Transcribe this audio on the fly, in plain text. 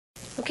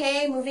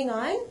Okay, moving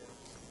on.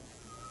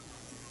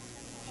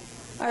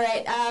 All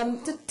right,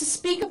 to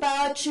speak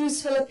about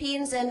Choose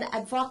Philippines and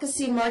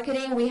advocacy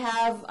marketing, we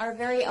have our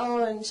very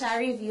own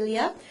Charie.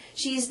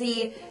 She's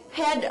the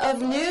head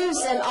of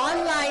news and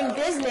online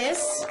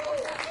business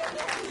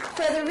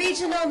for the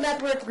regional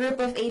network group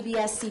of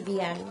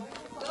ABS-CBN.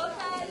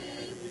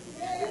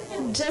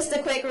 Just a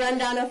quick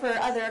rundown of her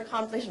other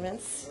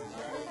accomplishments.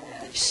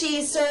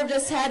 She served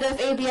as head of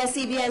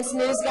ABS-CBN's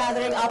news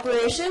gathering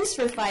operations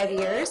for 5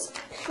 years.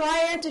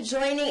 Prior to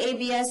joining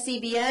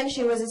ABS-CBN,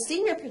 she was a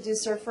senior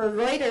producer for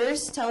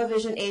Reuters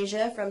Television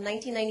Asia from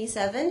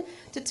 1997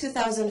 to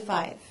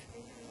 2005.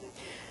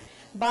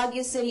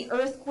 Baguio City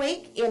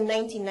earthquake in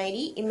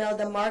 1990,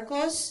 Imelda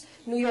Marcos,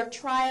 New York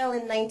trial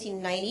in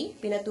 1990,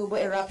 Pinatubo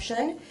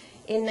eruption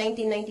in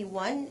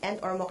 1991, and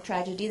Ormoc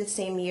tragedy the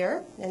same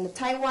year, and the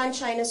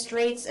Taiwan-China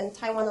Straits and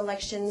Taiwan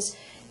elections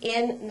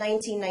in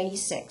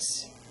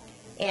 1996.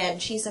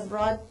 And she's a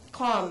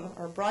Broadcom,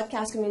 or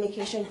Broadcast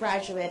Communication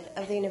graduate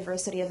of the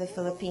University of the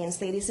Philippines.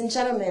 Ladies and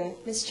gentlemen,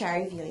 Ms.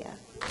 Charie.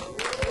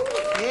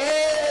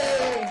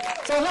 Yay!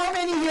 So how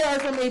many here are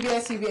from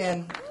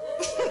ABS-CBN?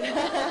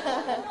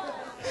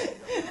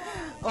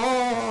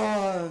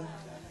 Oh,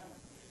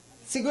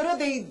 siguro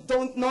they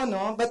don't know,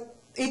 no? But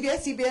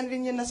ABS-CBN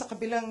rin yun nasa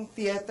kabilang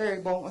theater,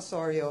 Bong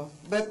Osorio.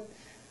 But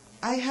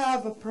I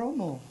have a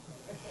promo.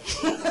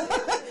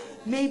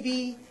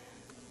 Maybe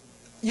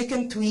you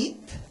can tweet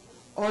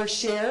or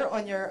share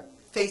on your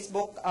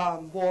Facebook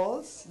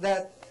walls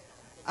that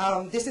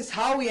this is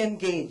how we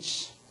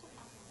engage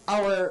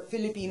our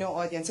Filipino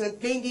audience. So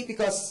mainly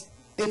because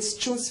it's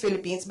Choose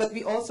Philippines, but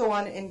we also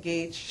want to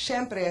engage,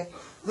 syempre,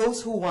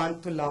 those who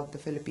want to love the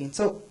Philippines.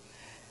 So,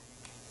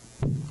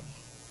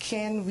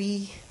 can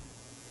we...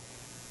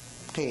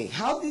 Okay,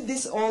 how did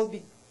this all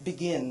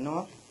begin,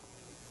 no?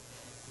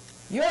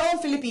 You're all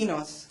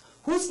Filipinos.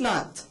 Who's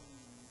not?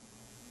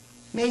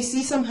 May I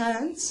see some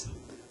hands?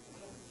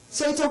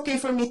 So it's okay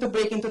for me to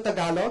break into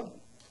Tagalog?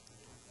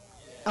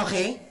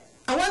 Okay.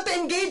 I want to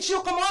engage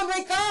you. Come on,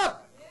 wake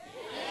up!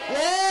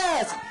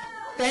 Yes!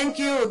 Thank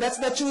you. That's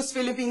the Choose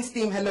Philippines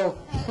team. Hello.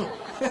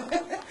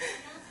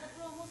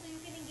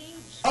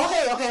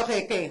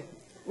 Okay.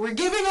 We're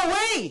giving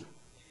away,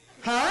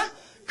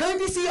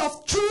 courtesy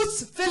of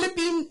Choose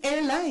Philippine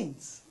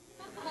Airlines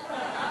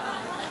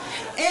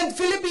and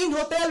Philippine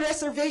Hotel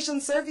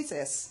Reservation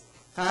Services.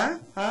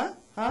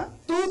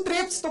 2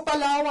 trips to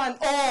Palawan.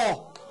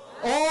 Oh.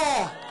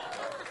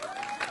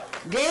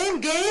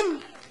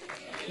 Game.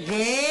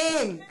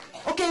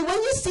 Okay, when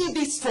you see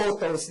these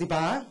photos, di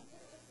ba?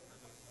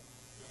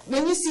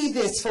 When you see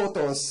these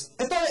photos,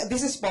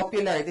 this is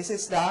popular. This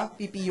is the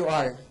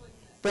PPUR,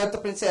 Puerto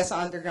Princesa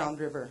Underground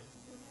River.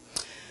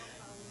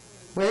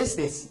 Where is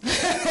this?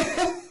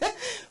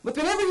 But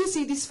whenever you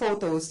see these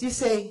photos, you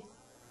say,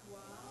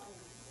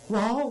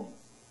 wow,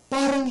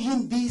 parang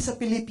hindi sa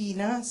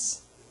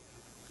Pilipinas.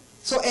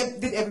 So,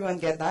 did everyone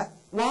get that?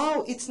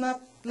 Wow, it's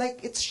not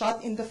like it's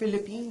shot in the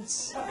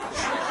Philippines.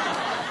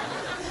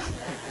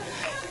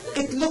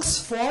 It looks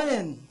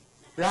foreign,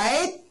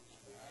 right?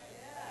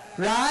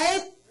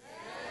 Right?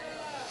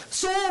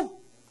 So,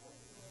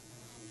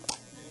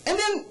 and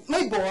then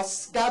my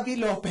boss, Gabby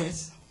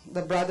Lopez,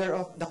 the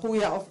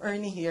kuya of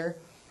Ernie here,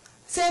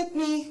 sent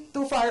me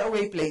to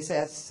faraway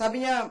places. Sabi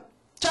niya,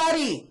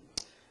 Charie,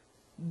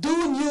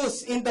 do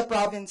news in the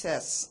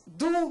provinces.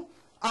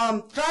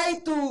 Try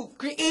to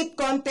create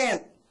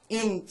content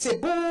in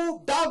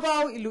Cebu,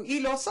 Davao,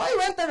 Iloilo. So I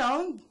went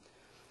around.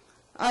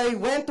 I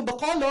went to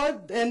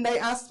Bacolod and I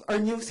asked our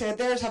news head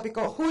there, sabi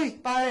ko, huy,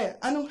 pare,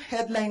 anong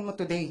headline mo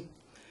today?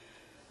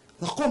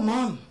 Ako,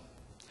 ma'am,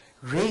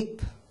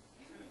 rape.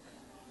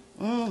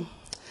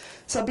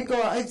 Sabi ko,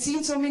 I've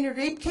seen so many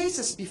rape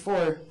cases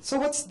before. So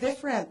what's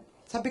different?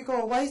 Sabi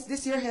ko, why is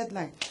this your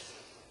headline?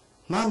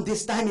 Ma'am,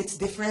 this time it's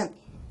different.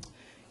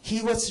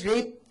 He was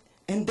raped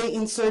and they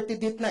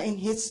inserted it na in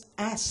his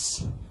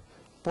ass.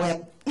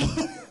 Puwet.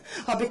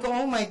 Sabi ko,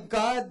 oh my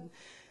God.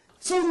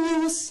 So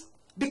news,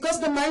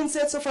 because the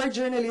mindsets of our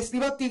journalists, di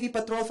ba TV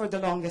Patrol for the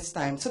longest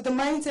time. So the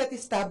mindset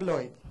is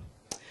tabloid.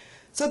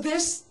 So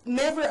there's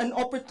never an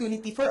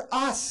opportunity for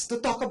us to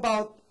talk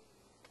about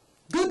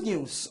good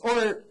news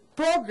or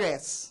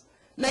progress.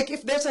 Like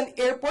if there's an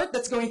airport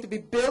that's going to be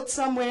built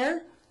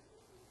somewhere,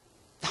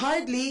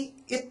 hardly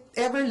it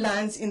ever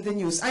lands in the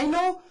news. I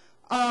know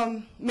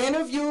many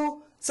of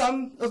you,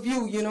 some of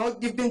you,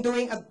 you've been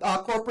doing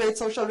corporate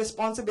social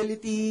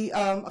responsibility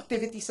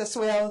activities as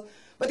well,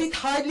 but it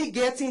hardly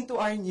gets into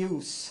our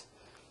news.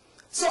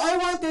 So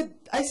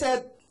I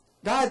said,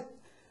 God,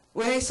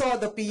 when I saw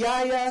the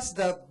Piyayas,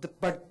 the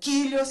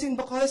Barquillos in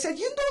Bacolod, I said,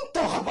 you don't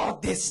talk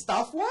about this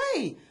stuff.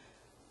 Why?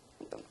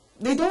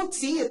 They don't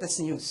see it as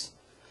news.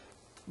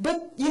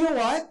 But you know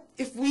what?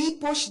 If we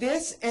push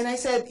this, and I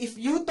said, if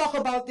you talk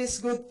about these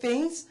good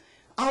things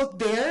out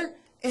there,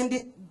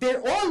 and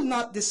they're all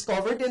not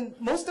discovered, and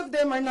most of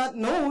them are not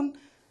known,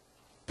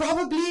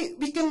 probably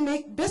we can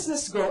make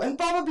business grow, and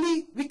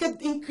probably we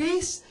could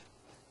increase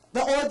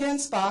the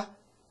audience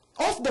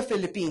of the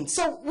Philippines.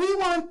 So we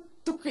want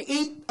to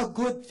create a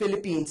good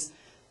Philippines.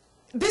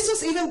 this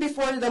was even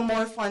before the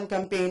More Fun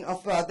campaign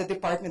of the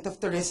Department of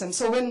Tourism.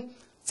 So when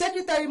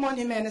Secretary Mon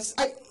Jimenez,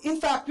 in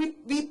fact,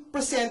 we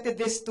presented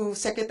this to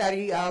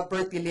Secretary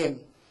Bertie Lim,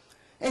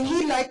 and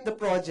he liked the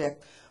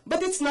project.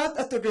 But it's not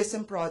a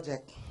tourism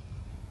project.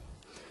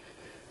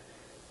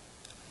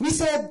 We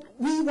said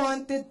we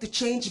wanted to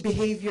change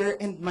behavior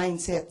and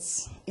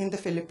mindsets in the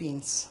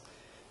Philippines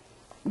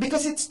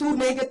because it's too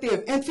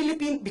negative. And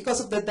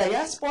because of the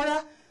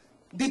diaspora,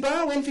 di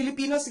ba, when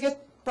Filipinos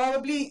get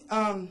probably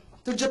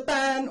to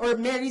Japan or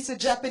marry a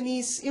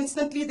Japanese,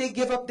 instantly they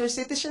give up their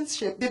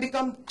citizenship. They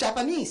become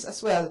Japanese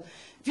as well.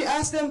 If you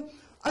ask them,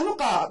 ano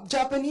ka,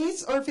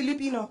 Japanese or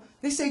Filipino?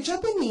 They say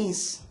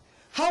Japanese.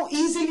 How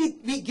easily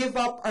we give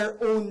up our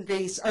own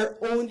race, our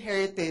own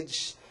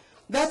heritage.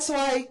 That's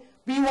why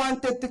we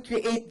wanted to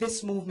create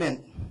this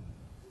movement.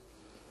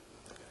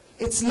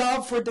 It's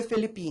love for the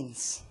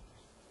Philippines.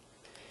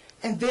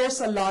 And there's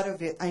a lot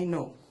of it, I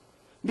know.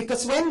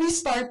 Because when we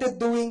started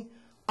doing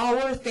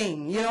our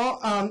thing, you know,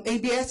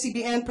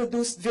 ABS-CBN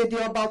produced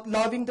video about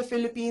loving the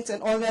Philippines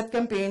and all that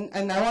campaign,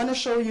 and I want to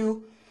show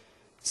you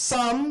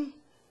some.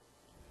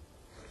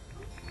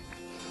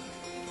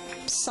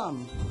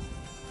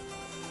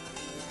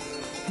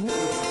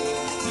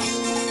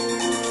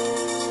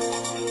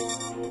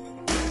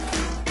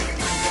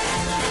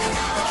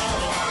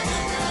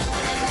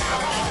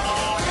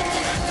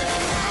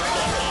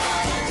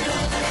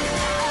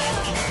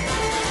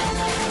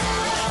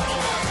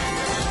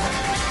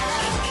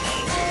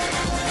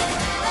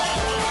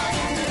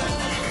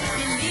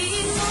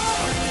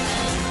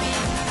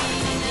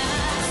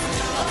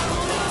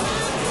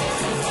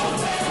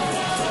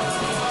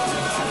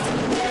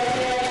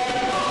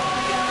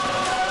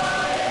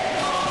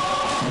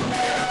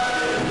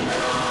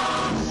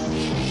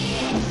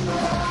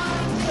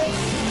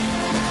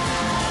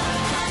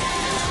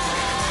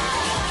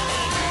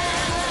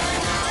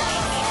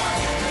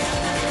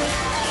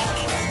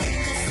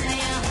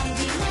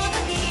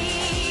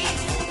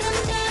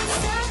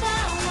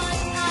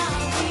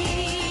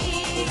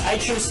 I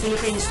choose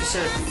Philippines to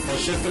serve. Ho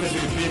scelto le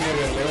Filippine per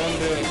le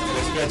onde e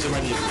le spiagge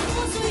marine.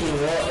 Io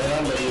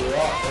erano io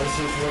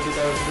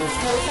ho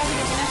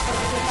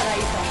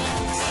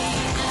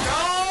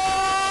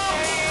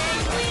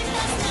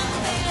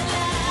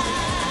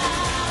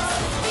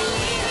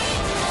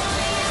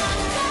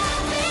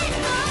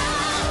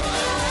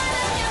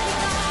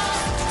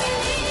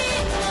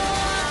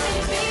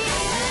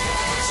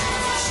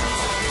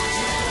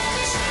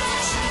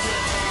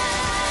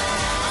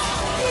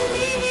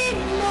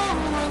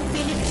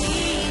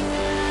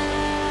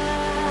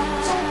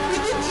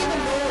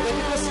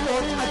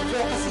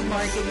Advocacy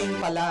marketing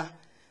pala.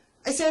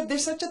 I said,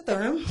 there's such a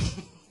term.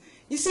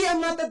 You see,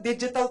 I'm not a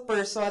digital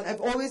person.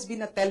 I've always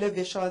been a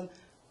television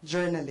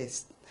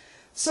journalist.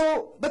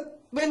 So,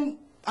 but when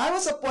I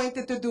was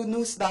appointed to do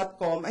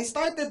news.com, I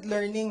started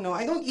learning,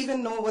 I don't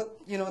even know what,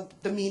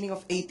 the meaning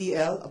of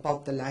ATL,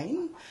 about the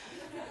line,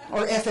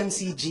 or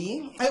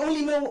FMCG. I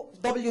only know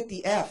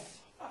WTF.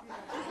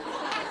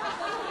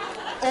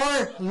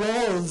 Or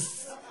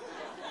LOLs.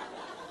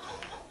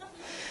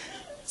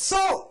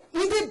 So,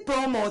 we did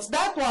promos.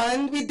 That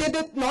one, we did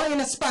it in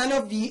a span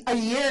of a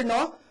year,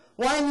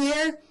 1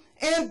 year.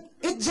 And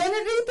it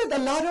generated a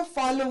lot of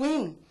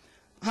following,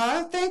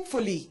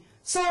 thankfully.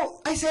 So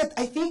I said,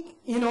 I think,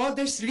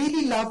 there's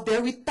really love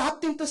there. We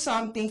tapped into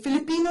something.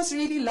 Filipinos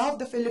really love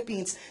the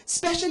Philippines,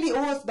 especially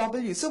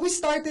OFW. So we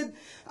started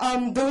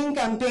doing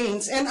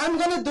campaigns. And I'm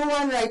going to do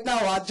one right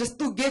now, just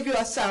to give you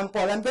a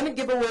sample. I'm going to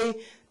give away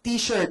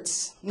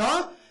T-shirts,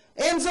 no?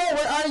 Enzo,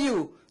 where are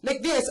you?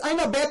 Like this. I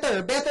know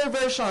better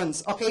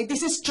versions. Okay,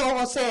 this is Cho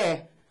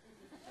Jose.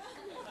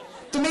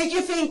 To make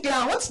you think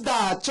lang, what's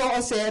that? Cho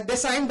Jose,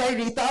 designed by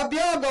Rita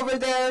Abiog over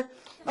there.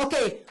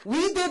 Okay,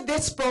 we did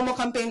this promo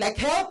campaign like,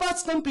 help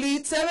us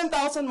complete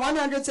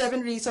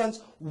 7,107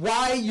 reasons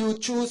why you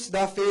choose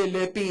the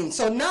Philippines.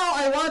 So now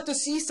I want to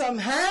see some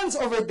hands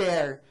over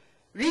there.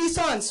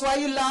 Reasons why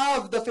you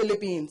love the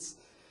Philippines.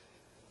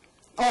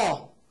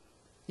 Oh,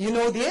 you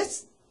know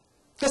this?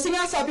 Kasi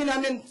nga sabi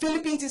namin,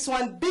 Philippines is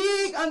one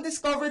big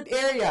undiscovered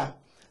area.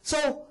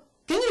 So,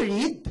 can you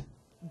read?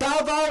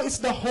 Davao is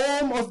the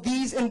home of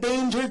these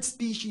endangered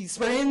species,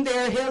 wherein they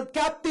are held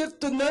captive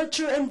to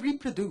nurture and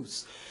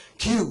reproduce.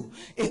 Q,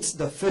 it's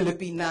the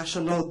Philippine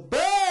national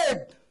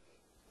bird.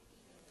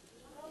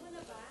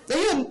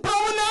 Ayun,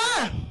 power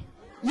na!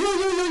 You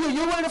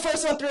were the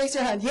first one to raise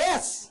your hand.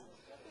 Yes.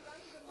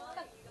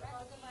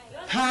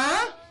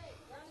 Huh?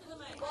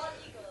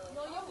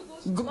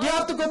 You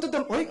have to go to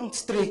the... Uy, ang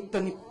strict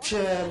ni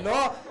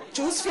Chelo.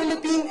 Choose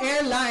Philippine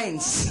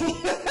Airlines.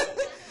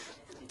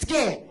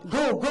 Okay,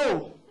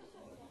 go.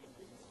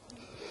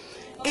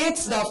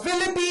 It's the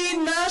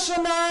Philippine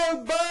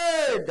national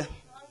bird.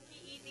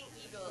 Monkey-eating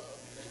eagle.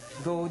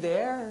 Go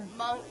there.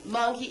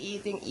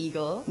 Monkey-eating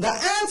eagle. The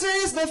answer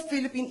is the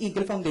Philippine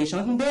Eagle Foundation.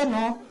 Hindi,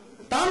 no?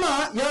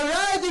 Tama. You're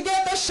right. You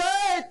get a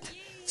shirt.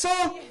 So,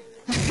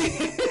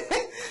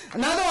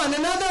 another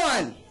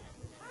one.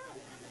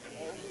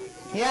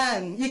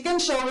 Yan. You can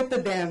show it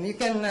to them. You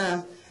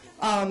can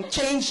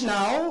change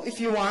now if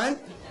you want.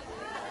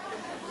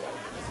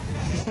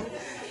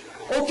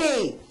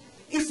 Okay,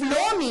 if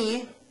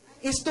Lomi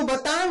is to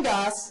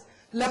Batangas,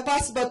 La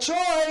Paz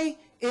Bachoy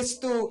is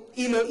to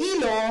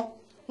Iloilo,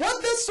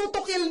 what does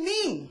Sotokil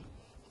mean?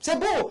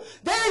 Cebu.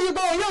 There you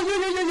go.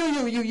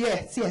 You.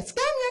 Yes. Come.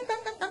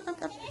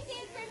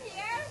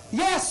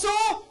 Yes, so,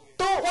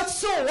 to,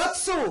 what's so?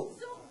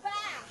 Suba.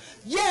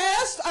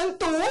 Yes, and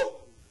to? Wait,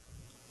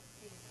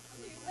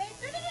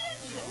 can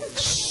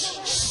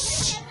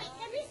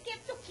we skip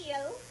to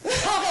kill?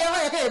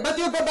 Okay, but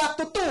you go back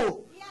to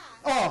two. Yeah.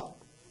 Oh,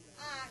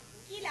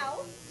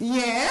 Kilaw?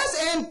 yes,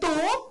 and to?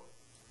 Well,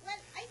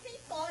 I say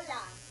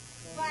tola.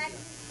 But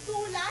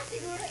tula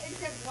siguro in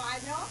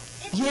Cebuano.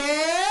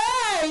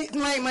 Yeah!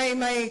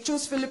 My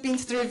Choose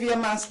Philippines trivia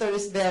master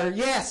is there.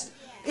 Yes.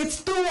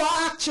 It's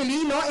tuwa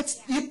actually, no? It's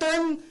you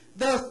turn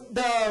the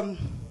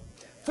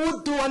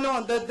food to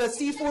the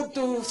seafood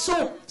to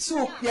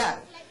soup, yeah.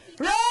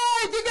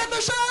 Right, you get the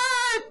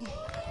shirt.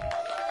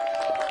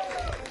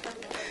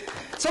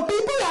 So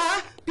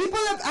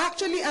people have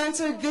actually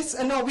answered this.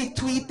 We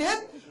tweet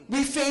it,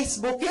 we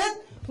Facebook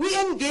it, we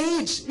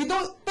engage. We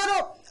don't.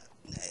 Pero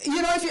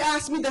if you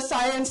ask me the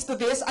science to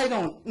this, I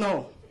don't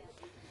know.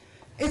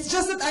 It's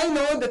just that I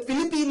know that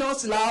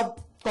Filipinos love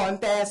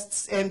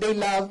contests and they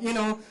love,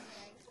 to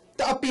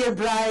appear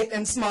bright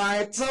and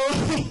smart. So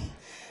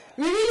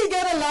we really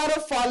get a lot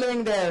of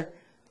following there.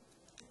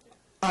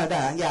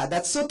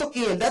 That's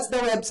Sotokil. That's the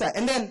website.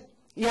 And then,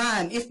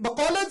 if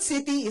Bacolod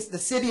City is the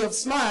city of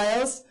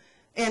smiles,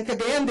 and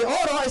Cagayan de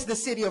Oro is the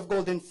city of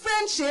golden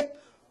friendship,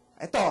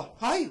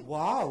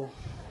 wow.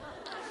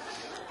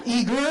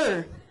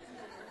 Eager.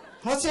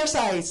 What's your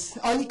size?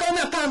 Oh, ikaw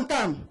na,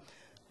 come.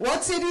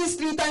 What city is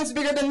 3 times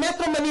bigger than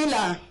Metro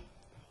Manila?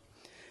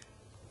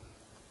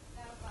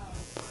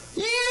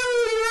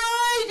 You're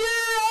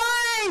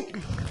right!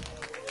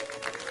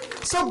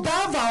 So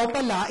Davao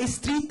pala is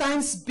 3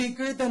 times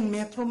bigger than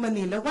Metro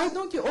Manila. Why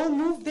don't you all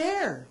move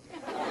there?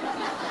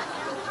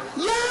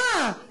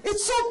 Yeah!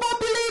 It's so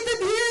populated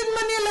here in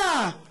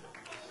Manila.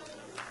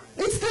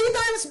 It's 3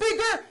 times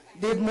bigger.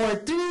 They have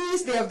more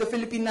trees, they have the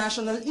Philippine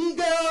National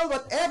Eagle,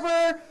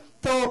 whatever.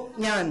 So,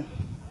 yan.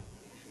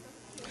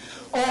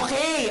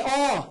 Okay,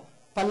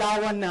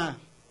 Palawan na.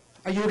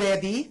 Are you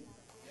ready?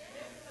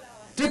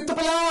 Trip to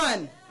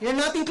Palawan. You're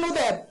not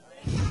included.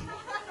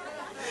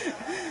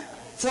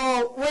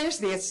 So, where's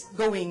this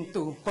going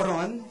to?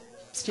 Coron?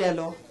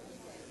 Cielo?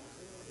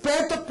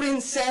 Puerto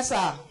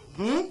Princesa.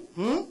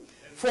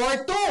 For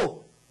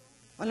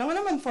 2. Alam mo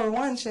naman, for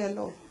 1,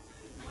 Cielo.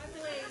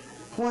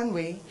 One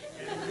way.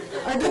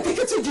 Are the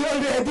tickets with you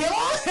already?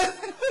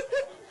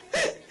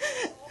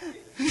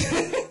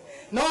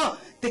 No,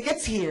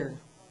 tickets here.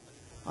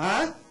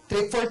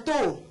 Trip for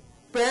 2.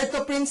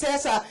 Puerto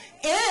Princesa.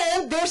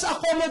 And there's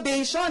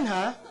accommodation,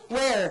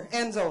 Where,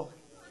 Enzo?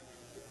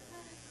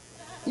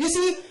 You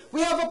see,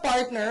 we have a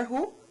partner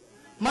who?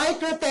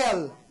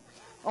 Microtel.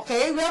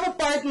 Okay, we have a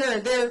partner.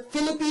 They're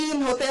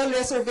Philippine Hotel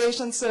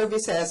Reservation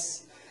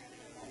Services.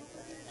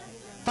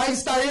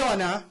 5-star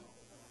yun,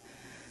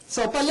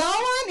 So,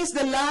 Palawan is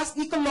the last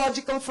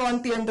ecological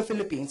frontier in the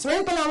Philippines. Where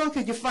in Palawan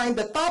could you find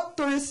the top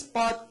tourist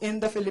spot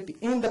in the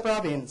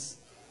province?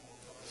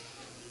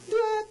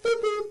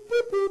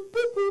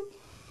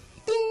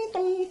 Ting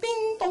tong,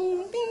 ting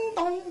tong, ting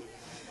tong.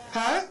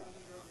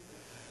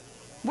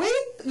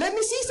 Wait, let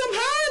me see some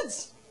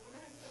hands.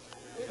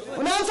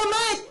 Unahan sa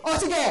mic.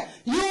 Sige.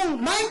 Yung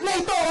mic na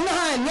ito,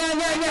 unahan. Yan.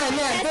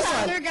 It's This one.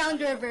 underground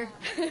river.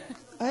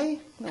 Ay,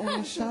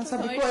 nauna siya.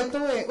 Sabi ko ito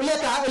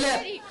Ulit.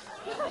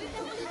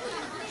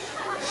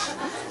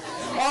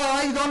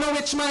 You don't know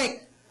which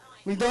mic.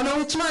 We don't know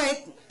which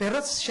mic.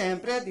 Pero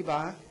syempre, di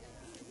ba?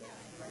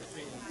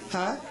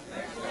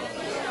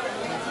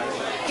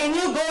 Can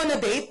you go on a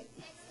date?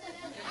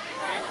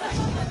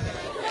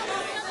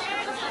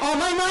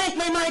 My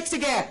mic,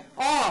 sige.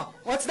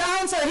 What's the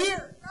answer?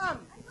 Here, come.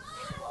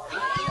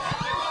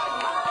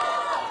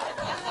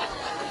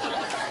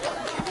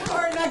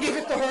 Or give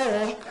it to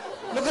her.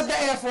 Look at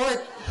the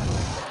effort.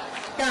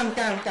 Come.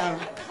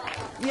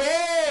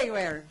 Yay!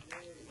 Where?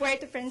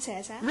 Puerto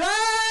Princesa.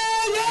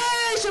 Right!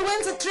 Yay! She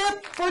wins a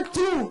trip for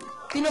 2.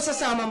 Sino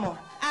sasama mo?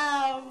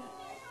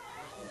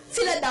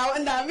 Sila daw,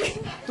 ang dami.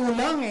 2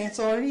 lang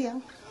sorry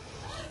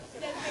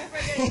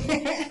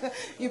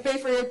You pay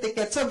for your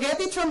ticket. So get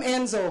it from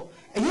Enzo.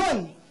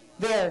 Ayun,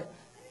 there.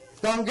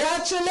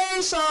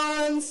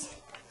 Congratulations!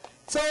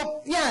 So,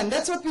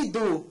 that's what we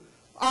do.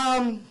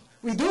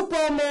 We do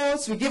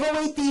promos, we give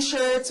away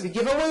t-shirts, we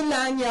give away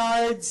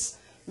lanyards,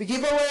 we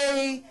give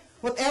away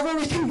whatever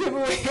we can give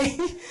away.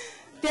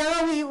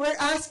 Kaya we're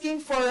asking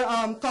for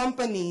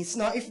companies,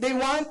 if they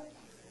want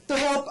to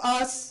help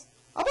us.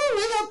 We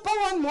have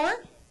one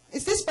more.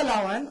 Is this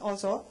Palawan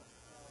also?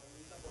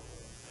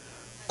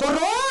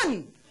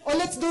 Coron!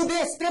 Let's do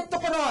this. Trip to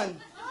Coron.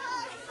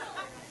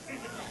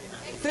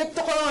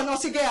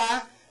 Sige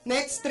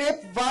Next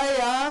trip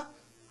via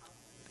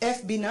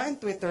FB na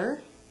and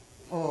Twitter.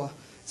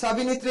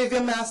 Sabi ni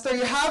Trivia Master,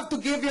 you have to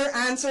give your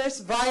answers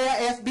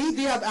via FB.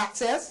 Do you have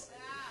access?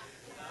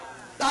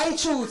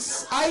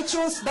 iChoose.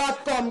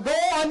 iChoose.com. Go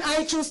on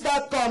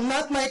iChoose.com,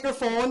 not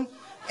microphone.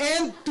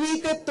 and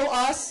tweet it to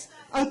us.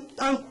 Ang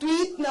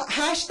tweet na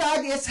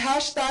hashtag is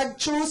hashtag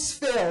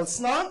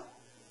ChoosePhils, no?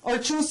 Or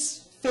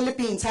Choose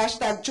Philippines,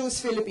 hashtag Choose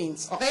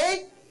Philippines,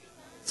 okay?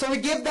 So we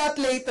give that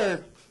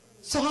later.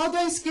 So how do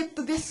I skip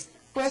to this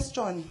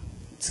question?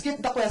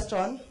 Skip the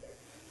question?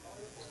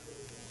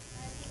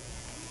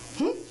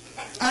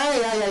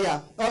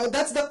 Yeah. Oh,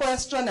 that's the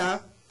question,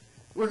 ah.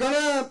 We're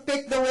gonna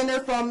pick the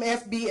winner from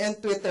FB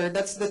and Twitter.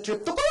 That's the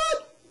trip to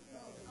court.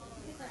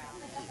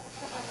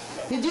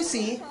 Did you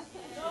see?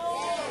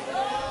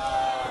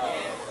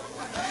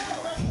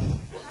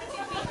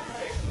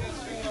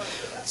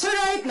 So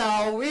right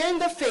now, we're in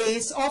the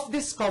phase of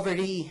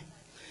discovery.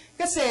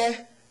 Kasi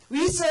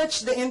we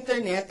search the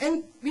internet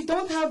and we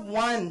don't have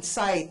one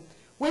site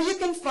where you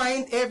can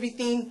find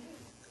everything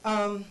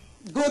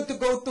good to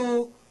go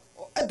to.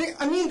 There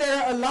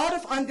are a lot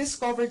of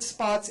undiscovered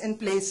spots and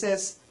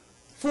places,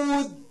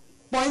 food,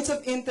 points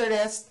of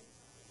interest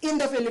in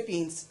the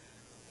Philippines.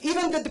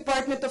 Even the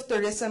Department of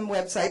Tourism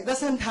website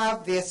doesn't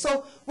have this.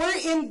 So we're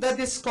in the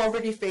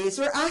discovery phase.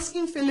 We're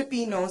asking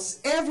Filipinos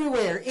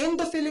everywhere in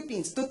the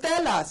Philippines to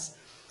tell us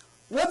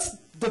what's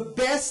the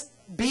best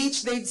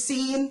beach they've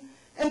seen,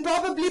 and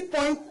probably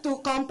point to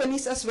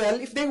companies as well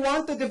if they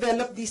want to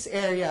develop these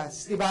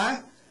areas, di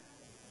ba?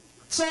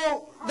 So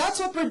that's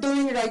what we're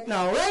doing right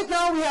now. Right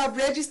now we have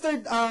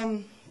registered,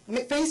 not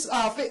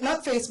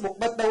Facebook,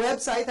 but the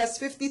website has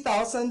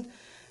 50,000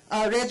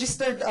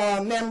 registered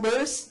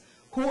members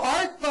who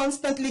are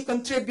constantly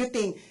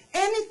contributing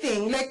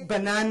anything like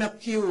Banana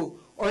Q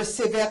or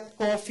Civet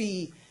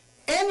Coffee,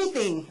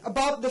 anything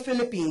about the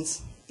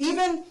Philippines,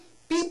 even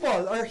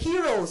people or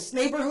heroes,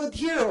 neighborhood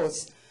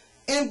heroes.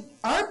 And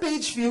our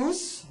page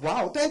views,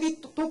 wow,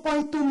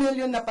 22.2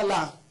 million na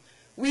pala.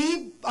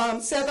 We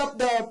set up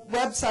the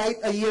website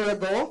a year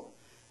ago,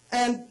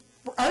 and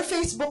our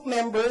Facebook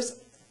members,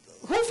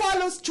 who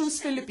follows Choose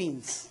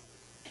Philippines?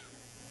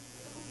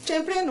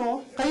 Siyempre,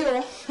 no?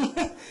 Kayo.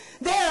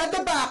 There at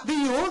the back, do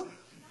you?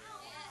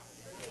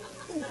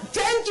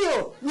 Thank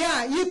you.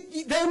 Yeah,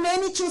 there are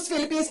many Choose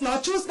Philippines now.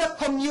 Choose the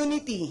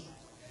community.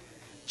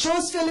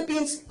 Choose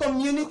Philippines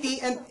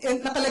community and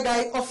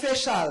nakalagay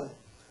official.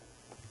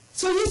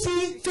 So you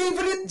see,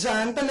 favorite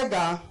dyan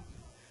talaga.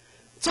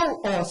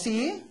 So,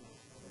 see?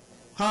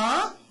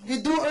 Huh? We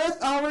do Earth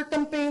Hour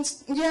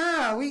campaigns.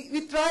 Yeah,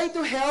 we try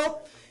to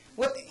help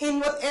in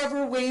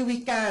whatever way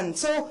we can.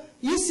 So,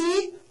 you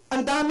see,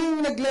 ang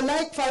daming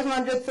nagla-like,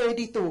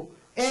 532,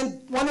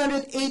 and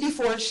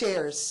 184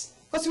 shares.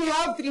 Because we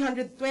have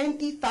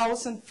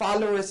 320,000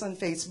 followers on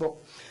Facebook.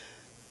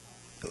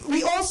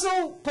 We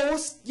also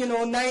post,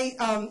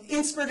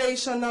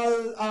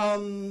 inspirational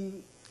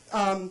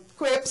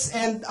quips,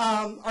 and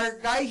our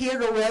guy here,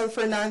 Roel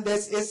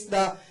Fernandez, is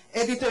the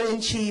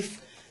editor-in-chief.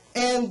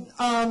 And,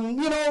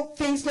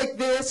 things like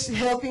this,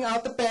 helping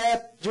out the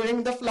pet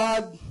during the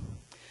flood,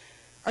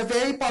 are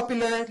very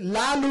popular.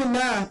 Lalo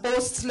na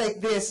posts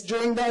like this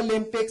during the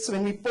Olympics.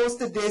 When we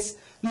posted this,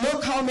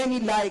 look how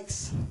many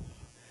likes.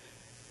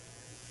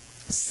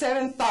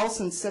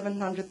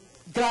 7,700.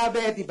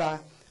 Grabe, di ba?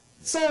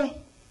 So,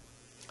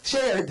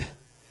 shared.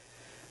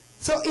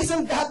 So,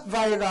 isn't that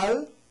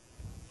viral?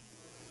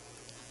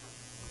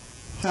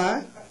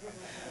 Huh?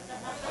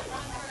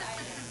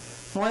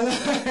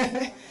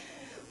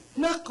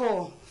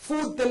 Nako,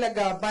 food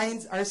talaga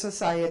binds our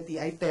society,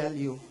 I tell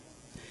you.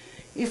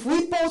 If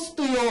we post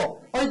tuyo,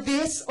 or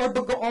this, or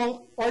bagoong,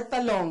 or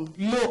talong,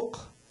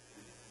 look,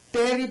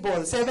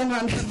 terrible,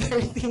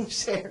 713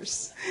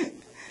 shares.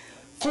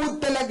 Food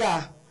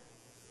talaga.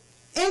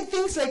 And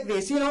things like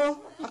this, a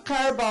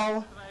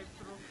Carabao.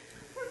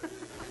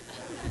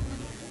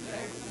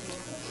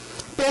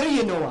 Pero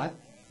you know what?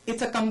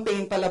 It's a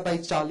campaign pala by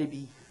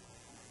Jollibee.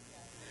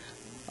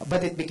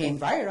 But it became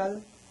viral.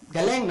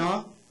 Galing,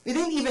 no? We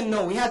didn't even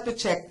know. We had to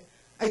check.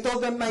 I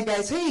told them, my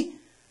guys, hey,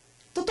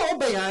 totoo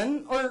ba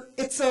yan? Or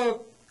it's a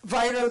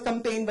viral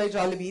campaign by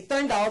Jollibee?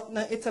 Turned out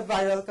na it's a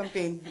viral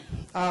campaign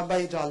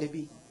by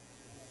Jollibee.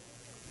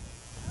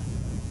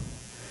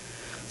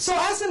 So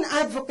as an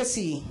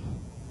advocacy,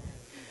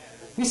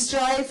 we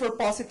strive for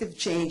positive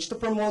change to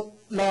promote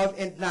love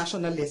and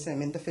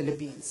nationalism in the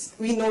Philippines.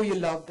 We know you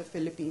love the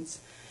Philippines.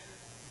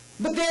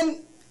 But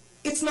then,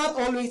 it's not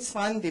always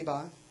fun, di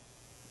ba?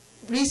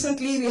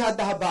 Recently, we had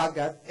the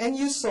Habagat, and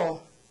you saw.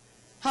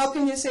 How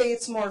can you say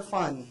it's more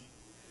fun?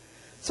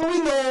 So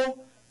we know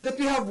that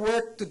we have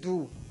work to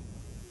do.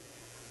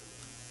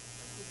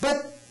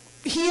 But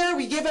here,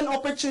 we give an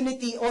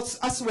opportunity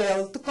as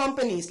well to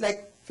companies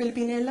like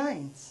Philippine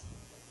Airlines.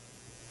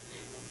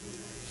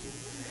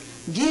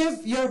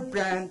 Give your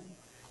brand,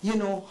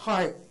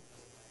 heart.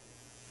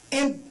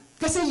 And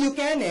kasi you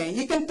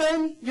can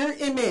turn your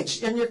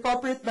image and your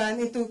corporate brand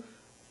into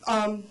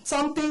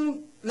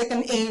something like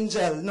an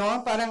angel,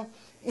 no? Parang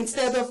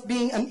instead of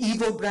being an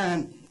evil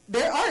brand,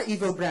 there are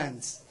evil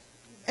brands.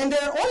 And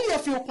there are only a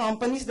few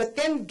companies that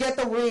can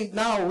get away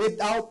now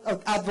without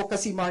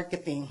advocacy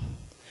marketing.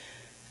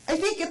 I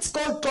think it's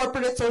called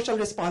corporate social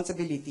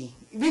responsibility.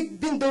 We've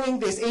been doing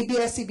this.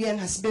 ABS-CBN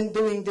has been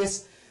doing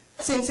this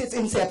since its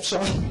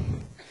inception.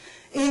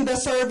 in the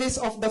service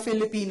of the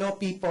Filipino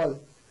people.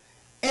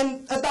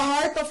 And at the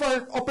heart of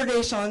our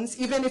operations,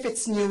 even if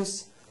it's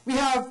news, we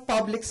have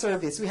public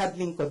service. We had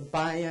Lingkod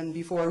Bayan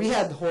before. We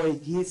had Hoy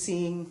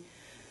Gising.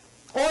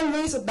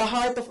 Always at the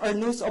heart of our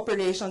news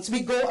operations, we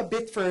go a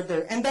bit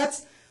further. And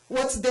that's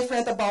what's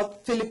different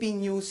about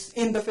Philippine news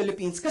in the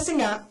Philippines. Kasi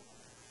nga,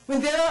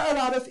 when there are a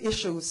lot of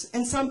issues,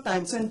 and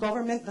sometimes when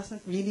government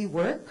doesn't really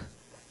work,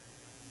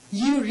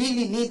 you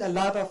really need a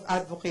lot of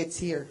advocates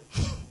here.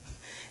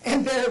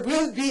 And there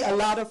will be a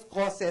lot of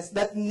causes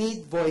that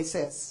need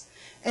voices.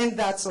 And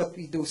that's what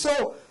we do.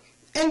 So,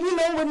 and we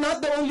know we're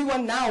not the only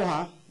one now,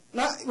 huh?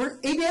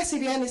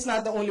 ABS-CBN is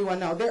not the only one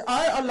now. There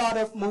are a lot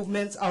of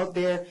movements out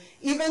there,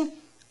 even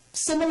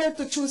similar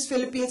to Choose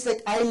Philippines,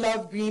 like I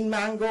Love Green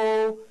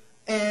Mango,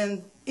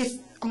 and if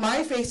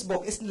my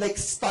Facebook is like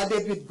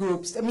studded with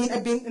groups. I mean,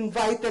 I've been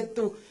invited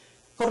to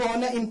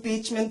Corona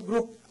impeachment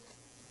group.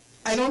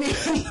 I don't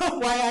even know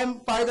why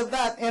I'm part of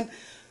that, and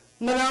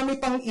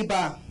marami pang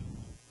iba.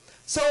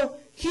 So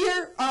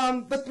here,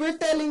 but we're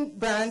telling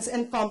brands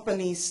and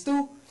companies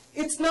to,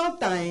 it's now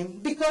time,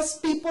 because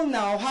people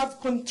now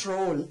have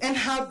control and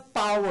have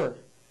power.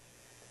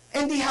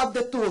 And they have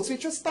the tools,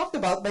 which was talked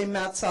about by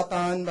Matt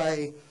Sutton,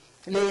 by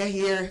Leah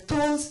here,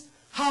 tools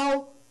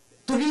how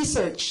to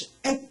research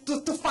and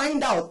to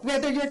find out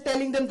whether you're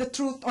telling them the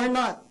truth or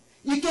not.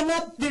 You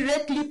cannot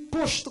directly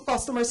push to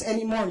customers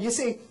anymore. You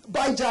say,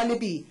 buy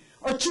Jollibee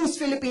or choose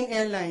Philippine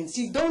Airlines.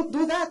 You don't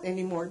do that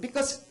anymore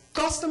because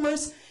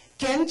customers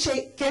can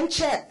check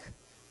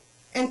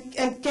and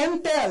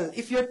can tell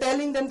if you're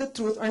telling them the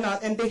truth or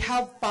not, and they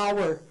have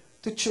power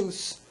to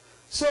choose.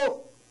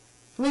 So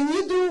when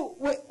you do,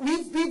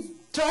 we've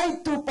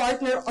tried to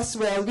partner as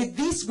well with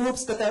these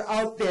groups that are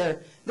out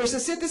there. There's a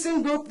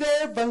citizen group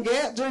there,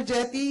 Bangge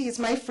Giorgetti, he's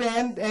my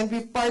friend, and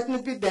we've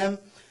partnered with them.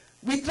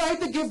 We try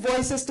to give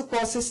voices to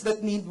causes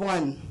that need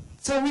one.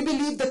 So we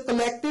believe that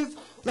collective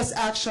plus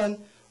action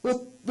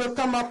will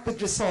come up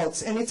with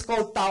results, and it's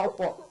called Tao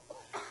Po.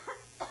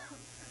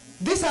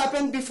 This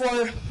happened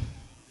before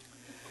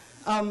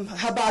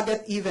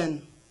Habagat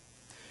even.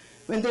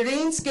 When the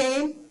rains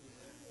came,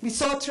 we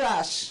saw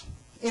trash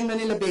in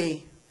Manila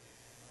Bay.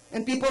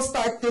 And people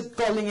started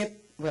calling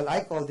it, well, I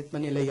called it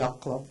Manila Yacht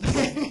Club.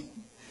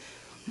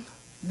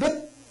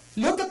 But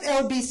look at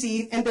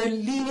LBC and their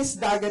Linis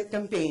Dagat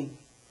campaign.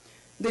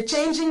 They're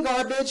changing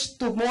garbage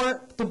to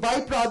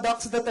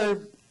byproducts that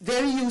are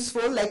very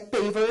useful, like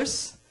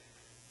pavers.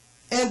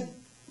 And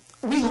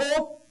we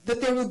hope that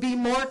there will be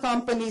more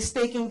companies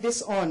taking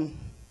this on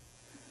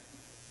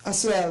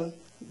as well.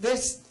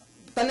 There's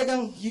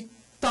talagang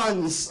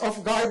tons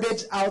of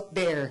garbage out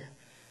there.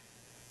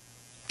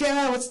 Kaya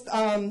I was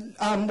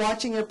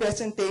watching your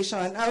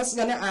presentation, I was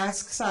gonna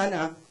ask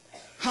Sana,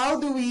 how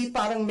do we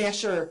parang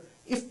measure?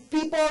 If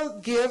people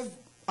give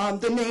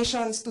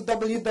donations to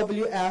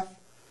WWF,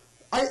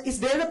 is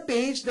there a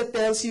page that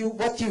tells you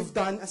what you've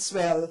done as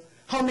well?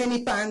 How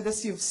many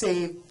pandas you've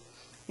saved?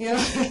 You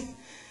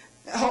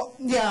know?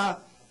 Yeah.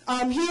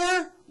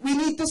 Here, we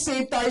need to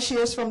save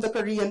tarsiers from the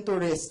Korean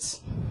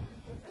tourists.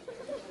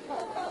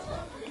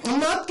 I'm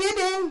not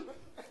kidding.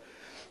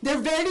 They're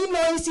very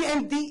noisy,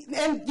 and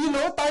you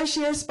know,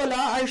 tarsiers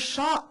pala are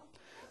shocked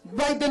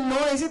by the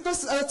noise. It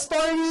was a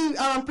story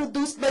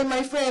produced by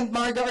my friend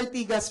Marga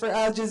Ortigas for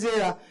Al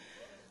Jazeera.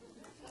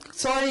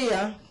 Sorry,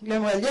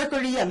 Lemuel, you're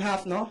Korean,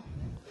 half, no?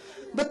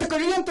 But the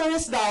Korean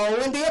tourists now,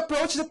 when they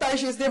approach the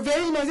tarsiers, they're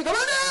very noisy. They go,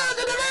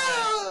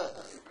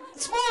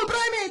 small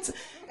primates!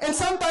 And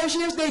some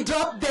tarsiers, they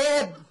drop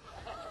dead.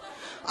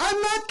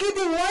 I'm not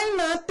kidding. Why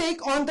not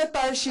take on the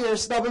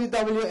tarsiers,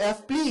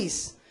 WWF,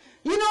 please?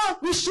 You know,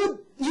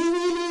 you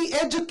really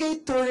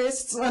educate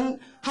tourists on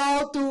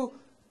how to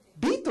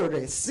be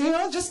tourists, you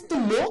know, just to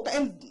look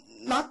and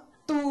not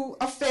to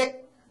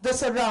affect the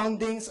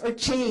surroundings or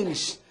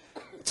change.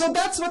 So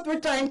that's what we're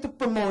trying to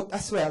promote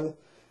as well.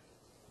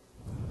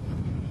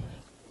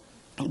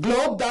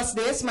 Globe does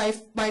this, my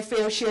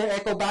fair share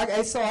eco bag.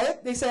 I saw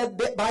it. They said,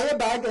 buy a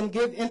bag and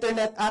give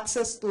internet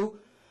access to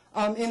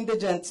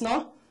indigents,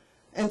 no?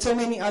 And so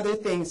many other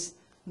things.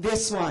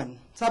 This one.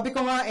 Sabi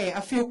ko nga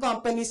a few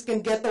companies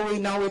can get away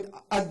now with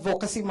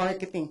advocacy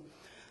marketing.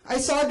 I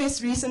saw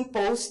this recent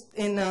post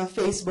in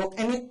Facebook,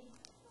 and it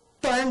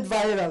turned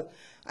viral.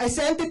 I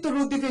sent it to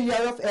Rudy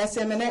Villar of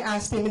SM, and I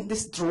asked him, is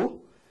this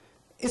true?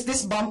 Is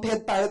this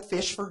bumphead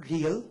parrotfish for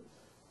real?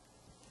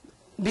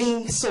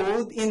 Being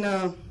sold in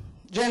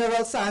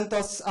General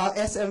Santos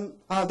SM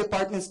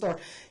department store.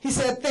 He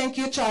said, thank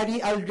you,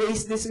 Charie. I'll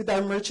raise this with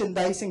our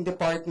merchandising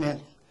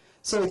department.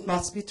 So it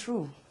must be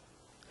true.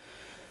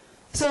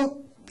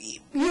 So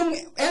yung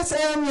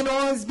SM, you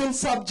know, has been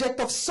subject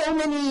of so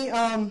many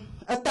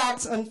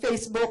attacks on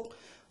Facebook,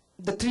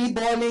 the tree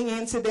balling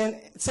incident,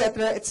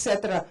 etc.,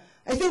 etc.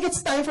 I think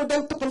it's time for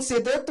them to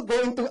consider to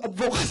go into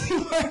advocacy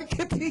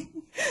marketing.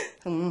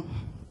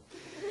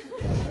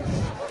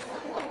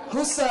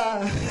 Who's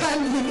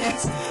handling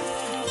it?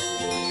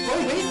 Oh,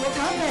 wait, what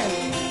happened?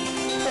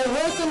 Oh,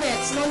 where to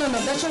next? No,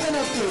 that shouldn't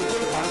have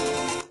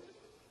played.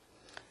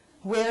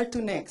 Where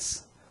to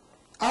next?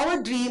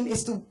 our dream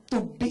is to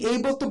be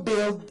able to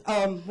build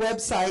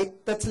website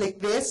that's like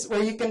this,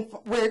 where you can,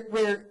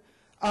 where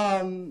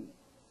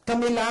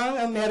kami lang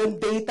ang meron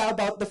data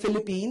about the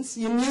Philippines,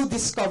 yung new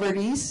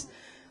discoveries,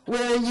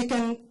 where you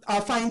can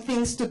find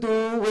things to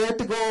do, where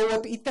to go,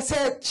 what to eat. Kasi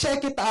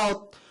check it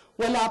out,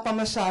 wala pa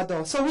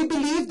masyado. So we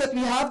believe that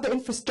we have the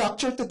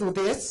infrastructure to do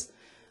this,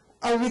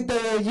 with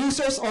the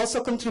users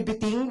also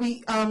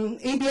contributing.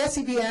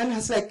 ABS-CBN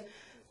has like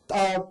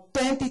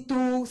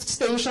 22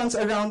 stations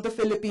around the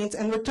Philippines,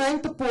 and we're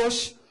trying to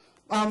push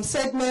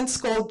segments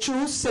called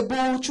Choose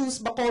Cebu, Choose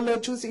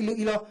Bacolod, Choose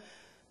Iloilo,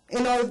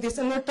 in all of this.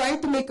 And we're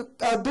trying to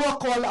do a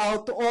call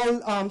out to all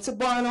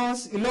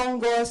Cebuanos,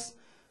 Ilonggos,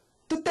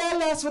 to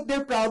tell us what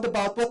they're proud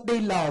about, what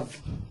they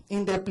love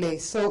in their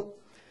place. So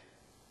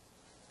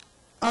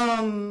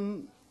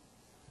I'm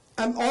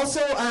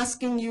also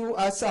asking you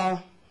as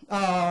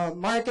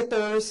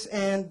marketers,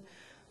 and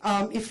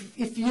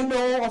if you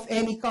know of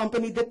any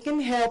company that can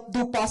help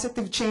do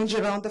positive change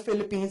around the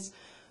Philippines,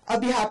 I'll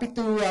be happy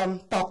to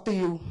talk to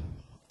you.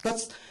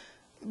 Because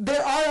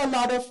there are a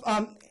lot of,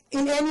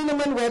 in any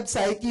naman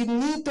website, you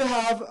need to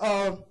have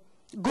a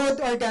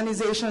good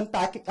organization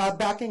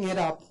backing it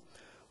up.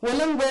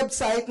 Walang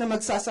website na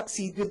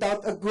magsasucceed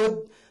without a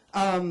good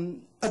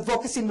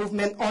advocacy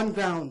movement on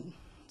ground.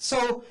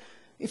 So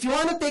if you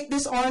want to take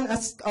this on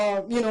as,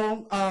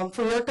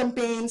 for your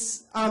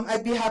campaigns,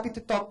 I'd be happy to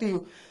talk to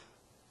you.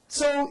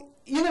 So,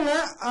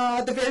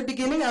 at the very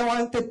beginning, I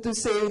wanted to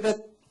say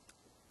that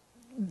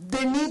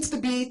there needs to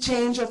be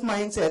change of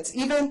mindsets,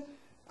 even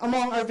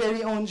among our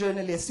very own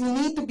journalists. We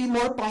need to be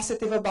more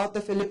positive about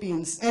the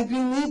Philippines, and we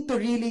need to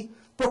really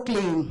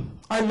proclaim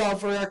our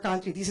love for our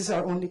country. This is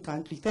our only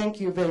country. Thank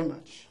you very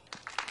much.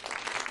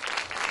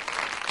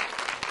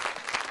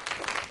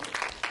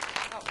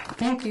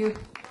 Thank you.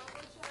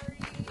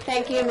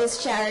 Thank you,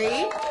 Ms.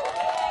 Charie.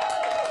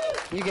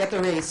 You get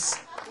the race.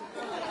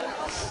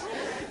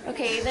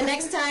 Okay, the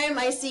next time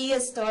I see a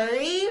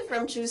story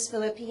from Choose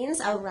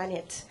Philippines, I'll run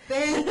it.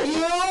 Thank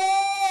you!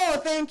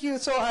 Thank you.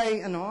 So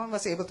I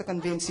was able to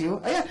convince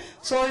you. Ayan,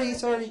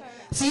 sorry.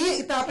 See,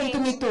 it happened to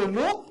me too.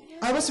 Look,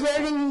 I was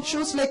wearing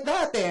shoes like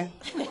that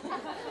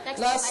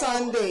last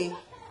Sunday.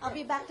 I'll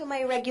be back to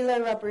my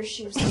regular rubber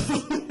shoes.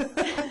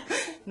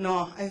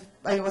 No,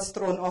 I was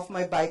thrown off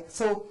my bike.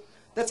 So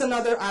that's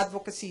another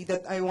advocacy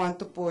that I want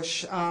to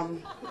push.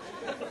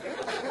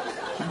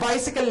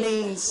 Bicycle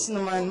lanes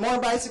naman. More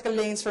bicycle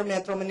lanes for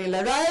Metro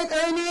Manila. Right,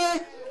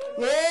 Ernie?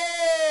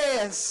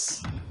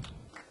 Yes!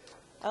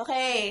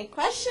 Okay,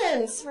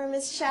 questions for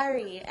Ms.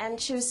 Charie and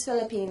Choose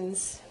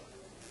Philippines.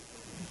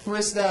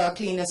 Where's the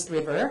cleanest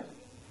river?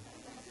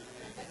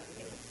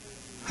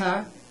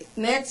 Huh?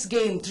 Next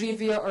game,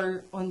 trivia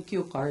or on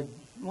cue card.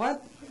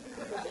 What?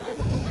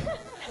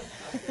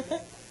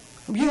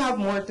 You have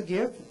more to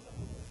give?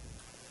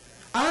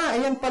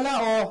 Ayan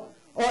pala,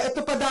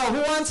 ito pa daw.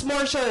 Who wants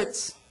more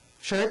shirts?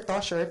 Shirt.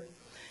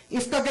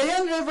 If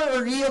Cagayan River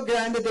or Rio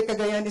Grande de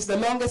Cagayan is the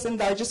longest and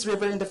largest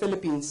river in the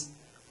Philippines,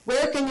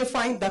 where can you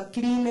find the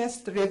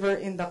cleanest river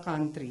in the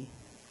country?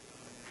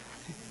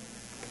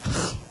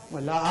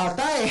 Wala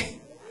ata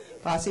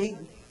Pasig.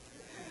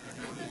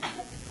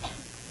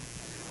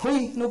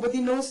 Huy,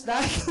 nobody knows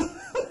that.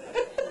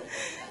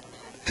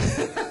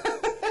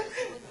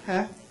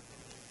 Huh?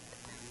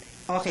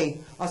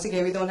 Okay. Sige,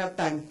 we don't have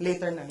time.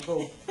 Later na.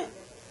 Go.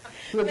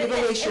 We'll give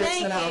away shirts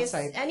na lang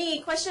outside.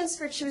 Any questions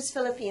for Choose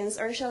Philippines,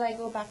 or shall I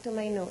go back to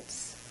my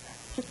notes?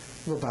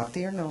 Go back to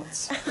your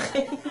notes.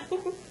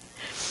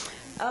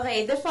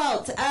 Okay,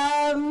 default.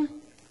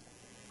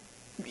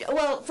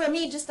 Well, for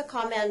me, just a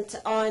comment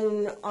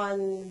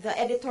on the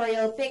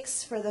editorial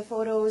picks for the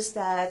photos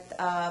that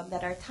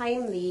are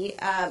timely.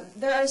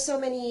 There are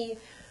so many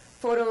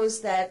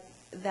photos that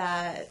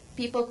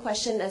people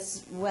question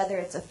as whether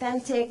it's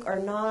authentic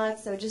or not.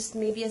 So just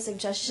maybe a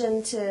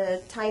suggestion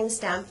to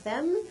timestamp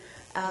them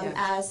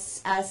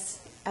as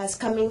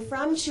coming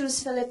from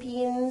Choose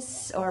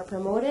Philippines or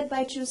promoted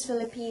by Choose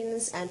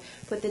Philippines, and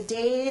put the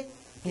date.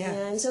 Yeah.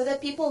 And so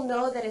that people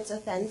know that it's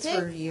authentic.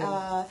 It's for you.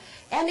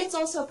 And it's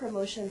also a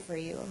promotion for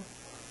you.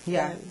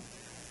 Yeah.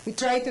 We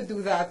try to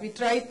do that. We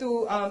try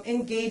to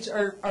engage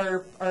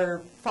our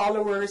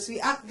followers.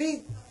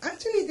 They're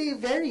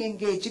very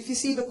engaged. If you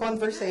see the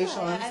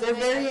conversations, they're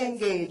very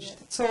engaged.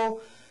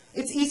 So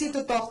it's easy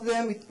to talk to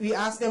them. We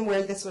ask them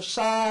where this was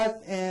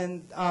shot,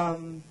 and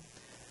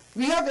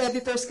we have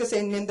editors kasi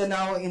in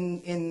Mindanao,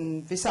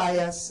 in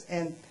Visayas,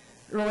 and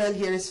Roel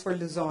here is for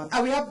Luzon.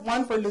 We have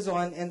one for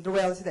Luzon, and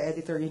Roel is the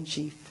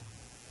editor-in-chief.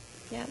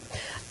 Yeah.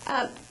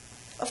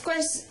 Of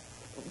course,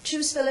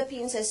 Choose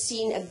Philippines has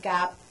seen a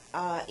gap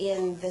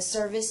in the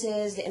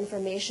services, the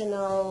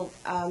informational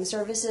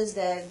services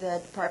that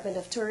the Department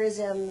of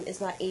Tourism is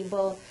not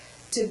able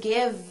to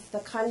give the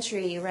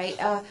country, right?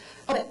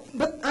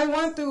 But I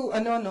want to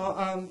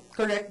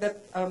correct that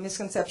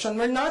misconception.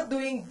 We're not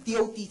doing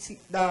DOTC,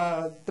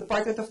 the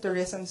Department of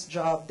Tourism's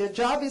job. Their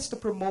job is to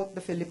promote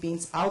the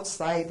Philippines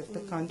outside of the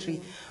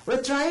country.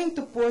 We're trying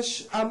to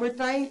push, we're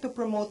trying to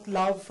promote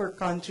love for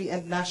country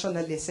and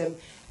nationalism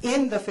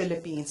in the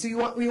Philippines. We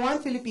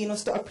want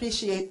Filipinos to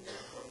appreciate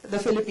the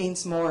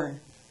Philippines more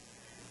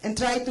and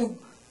try to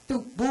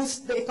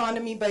boost the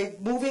economy by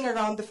moving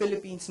around the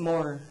Philippines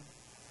more.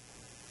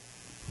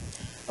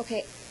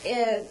 Okay,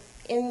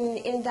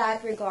 in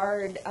that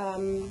regard,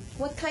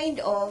 what kind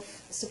of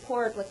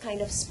support, what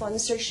kind of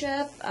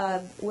sponsorship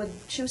would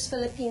Choose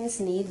Philippines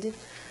need?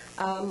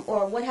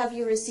 Or what have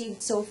you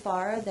received so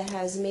far that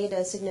has made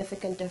a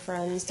significant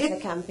difference to the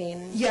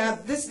campaign? Yeah,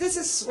 this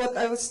is what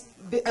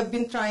I've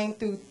been trying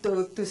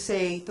to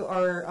say to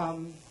our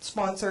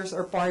sponsors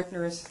or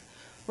partners.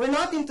 We're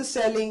not into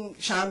selling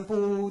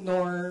shampoo,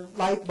 nor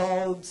light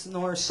bulbs,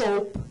 nor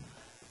soap.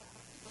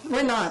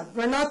 We're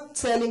not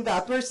selling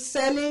that. We're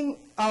selling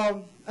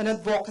an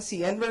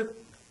advocacy, and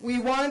we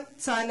want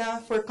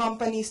sana for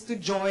companies to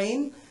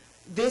join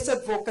this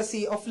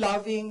advocacy of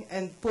loving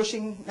and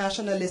pushing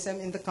nationalism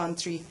in the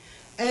country.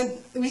 And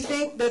we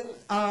think that,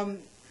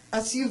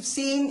 as you've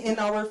seen in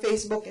our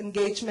Facebook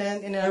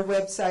engagement, in our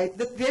website,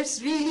 that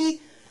there's really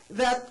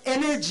that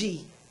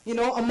energy,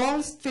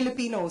 amongst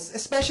Filipinos,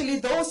 especially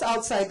those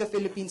outside the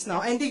Philippines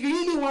now. And they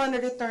really want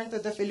to return to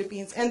the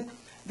Philippines. And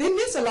they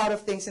miss a lot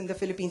of things in the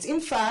Philippines. In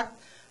fact,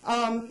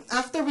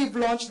 after we've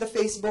launched the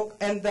Facebook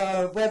and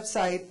the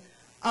website,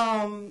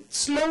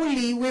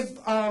 slowly we've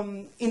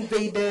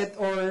invaded,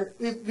 or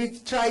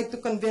we've tried to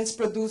convince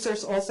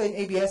producers also in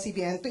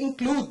ABS-CBN to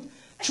include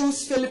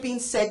Choose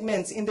Philippines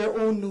segments in their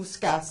own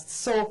newscasts.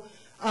 So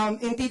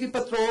in TV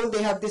Patrol,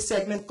 they have this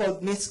segment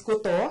called Miss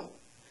Kuto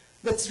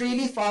that's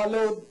really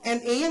followed.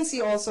 And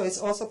ANC also is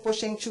also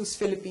pushing Choose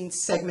Philippines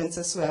segments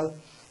as well.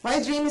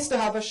 My dream is to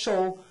have a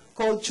show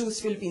called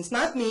Choose Philippines.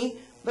 Not me,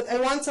 but I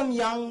want some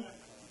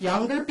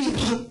younger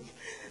people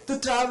to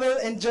travel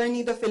and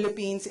journey the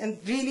Philippines and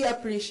really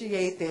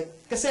appreciate it.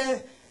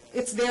 Kasi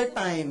it's their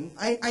time.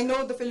 I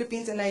know the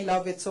Philippines and I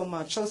love it so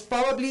much. So it's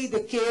probably the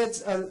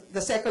kids,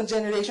 the second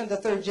generation, the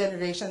third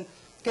generation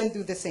can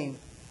do the same.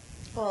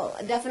 Well,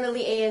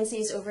 definitely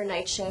ANC's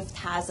overnight shift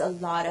has a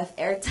lot of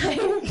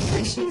airtime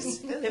for Choose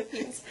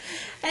Philippines.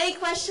 Any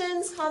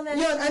questions, comments?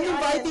 Yeah, I'm from the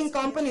inviting audience?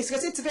 companies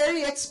because it's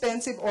very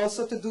expensive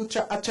also to do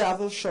a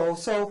travel show.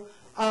 So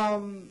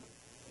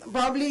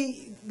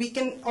probably we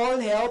can all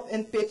help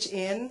and pitch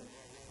in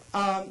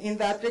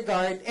that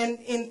regard. And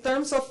in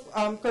terms of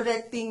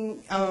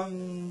correcting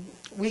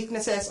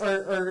weaknesses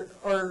or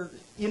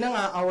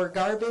our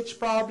garbage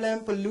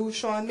problem,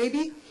 pollution,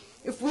 maybe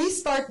if we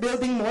start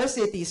building more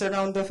cities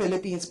around the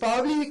Philippines,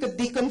 probably we could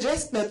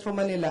decongest Metro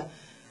Manila.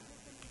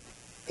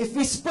 If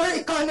we spur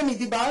economy,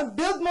 diba?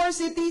 Build more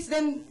cities,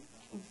 then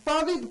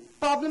probably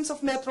problems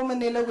of Metro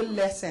Manila will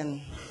lessen,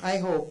 I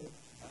hope.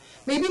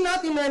 Maybe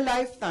not in our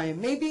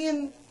lifetime. Maybe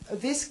in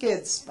these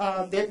kids,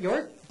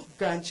 your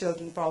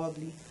grandchildren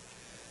probably.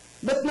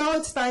 But now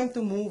it's time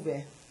to move.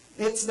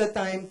 It's the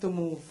time to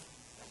move.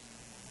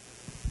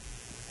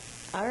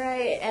 All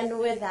right, and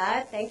with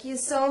that, thank you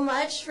so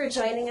much for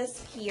joining us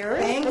here.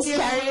 Thank Ms. you.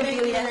 Charie and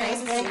Julia,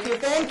 nice to see you.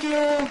 Thank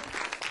you.